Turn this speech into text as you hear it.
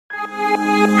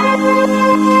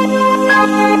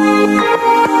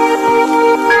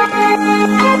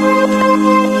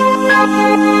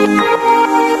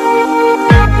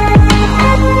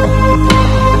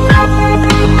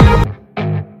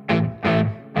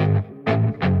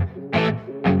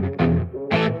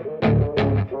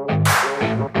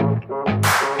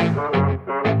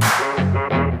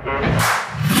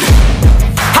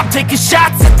Taking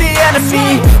shots at the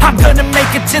enemy, I'm gonna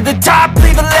make it to the top,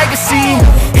 leave a legacy.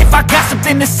 If I got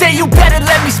something to say, you better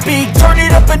let me speak. Turn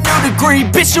it up a new degree,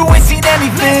 bitch, you ain't seen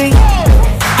anything.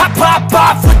 I pop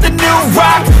off with the new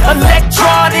rock,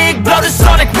 electronic, blow the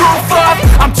sonic roof up.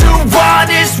 I'm too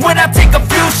honest when I take a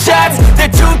few shots. They're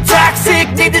too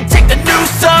toxic, need to take the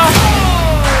noose off.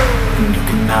 And you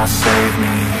cannot save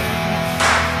me,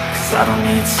 cause I don't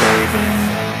need saving.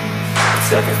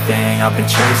 It's everything I've been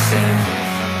chasing,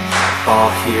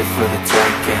 all here for the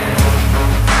taking.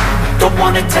 Don't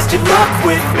wanna test your luck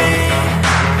with me,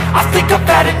 I think I've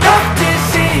had enough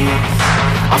disease.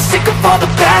 I'm sick of all the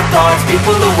bad thoughts,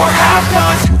 people who are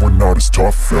half-nots. You are not as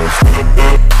tough as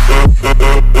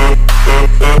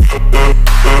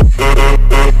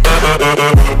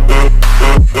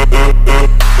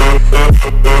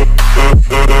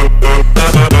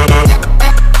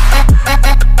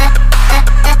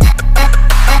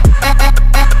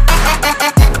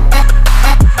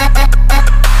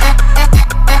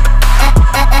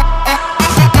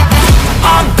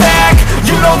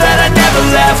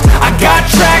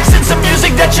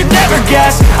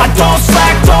I don't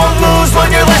slack, don't lose,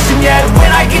 learn your lesson yet.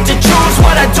 When I get to choose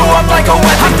what I do, I'm like a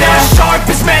weapon. I'm not sharp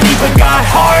as many, but got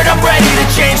hard, I'm ready to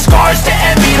change. Scars to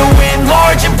envy, to win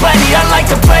large and plenty. I like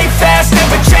to play fast,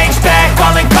 never change back.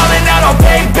 Calling out, I'll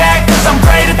pay back, cause I'm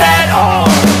great at that. Oh,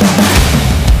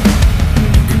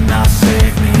 you cannot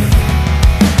save me,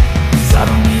 cause I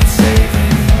don't need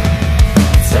saving.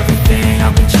 It's everything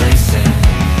I've been chasing,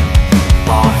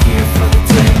 all here for the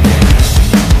taking.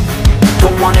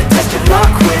 Don't wanna test your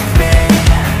luck with me,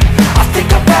 I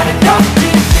think I've had enough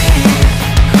disease.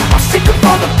 I'm sick of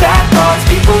all the bad thoughts,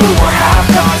 people who are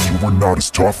half-nots. you are not as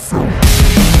tough as.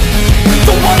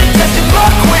 Don't wanna test your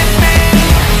luck with me,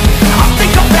 I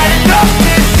think I've had enough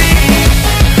disease.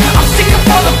 I'm sick of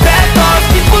all the bad thoughts,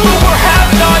 people who are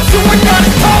half-nots, who are not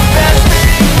as tough as me.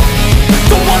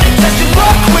 Don't wanna test your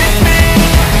luck with me,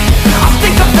 I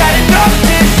think I've had enough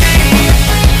disease.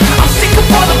 I'm sick of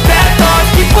all the bad thoughts,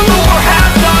 people who are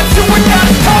half-nots, who are not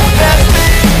as tough as me.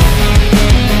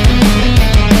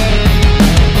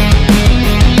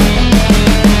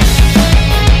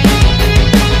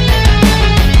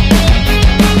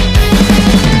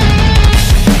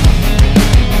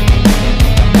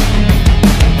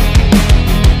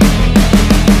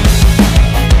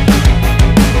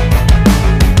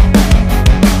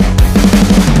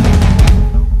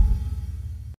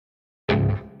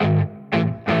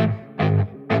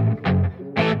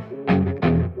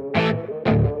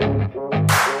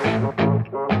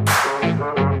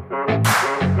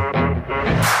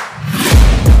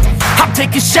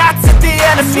 Taking shots at the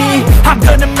enemy, I'm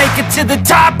gonna make it to the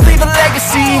top, leave a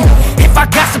legacy. If I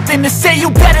got something to say, you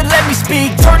better let me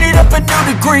speak. Turn it up a new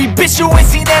degree, bitch, you ain't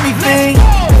seen anything.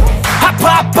 I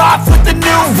pop off with the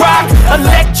new rock,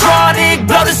 electronic,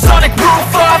 blow the sonic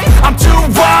roof up. I'm too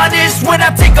honest when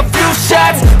I take a few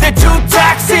shots. They're too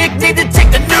toxic, need to take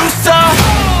the noose off.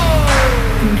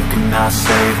 And you cannot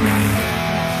save me,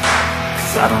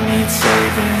 cause I don't need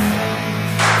saving.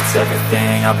 It's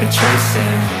everything I've been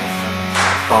chasing,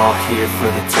 all here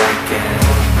for the taking.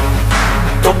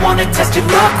 Don't wanna test your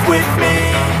luck with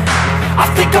me, I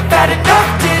think I've had enough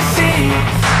disease.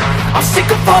 I'm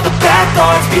sick of all the bad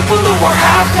thoughts, people who are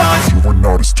half-nots. You are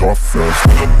not as tough as.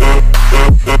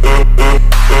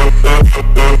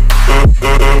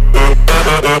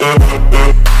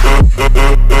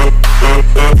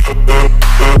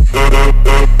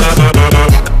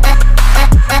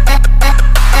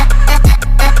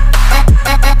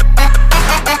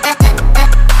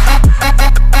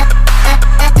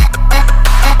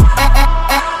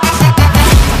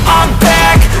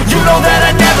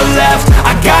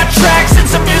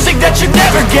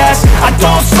 I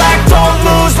don't slack, don't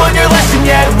lose, learn your lesson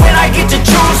yet. When I get to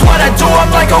choose what I do,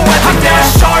 I'm like a weapon. I'm not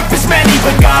sharp as many,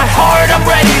 but got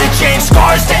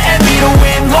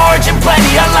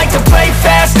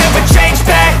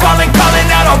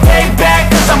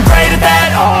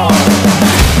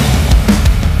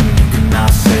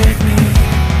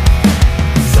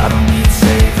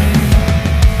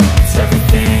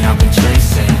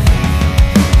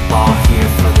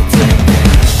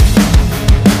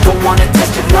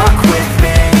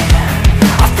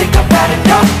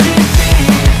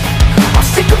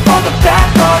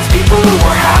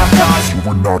outlaws. You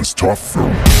were not as tough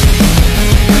though.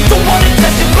 Don't wanna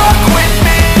test your luck with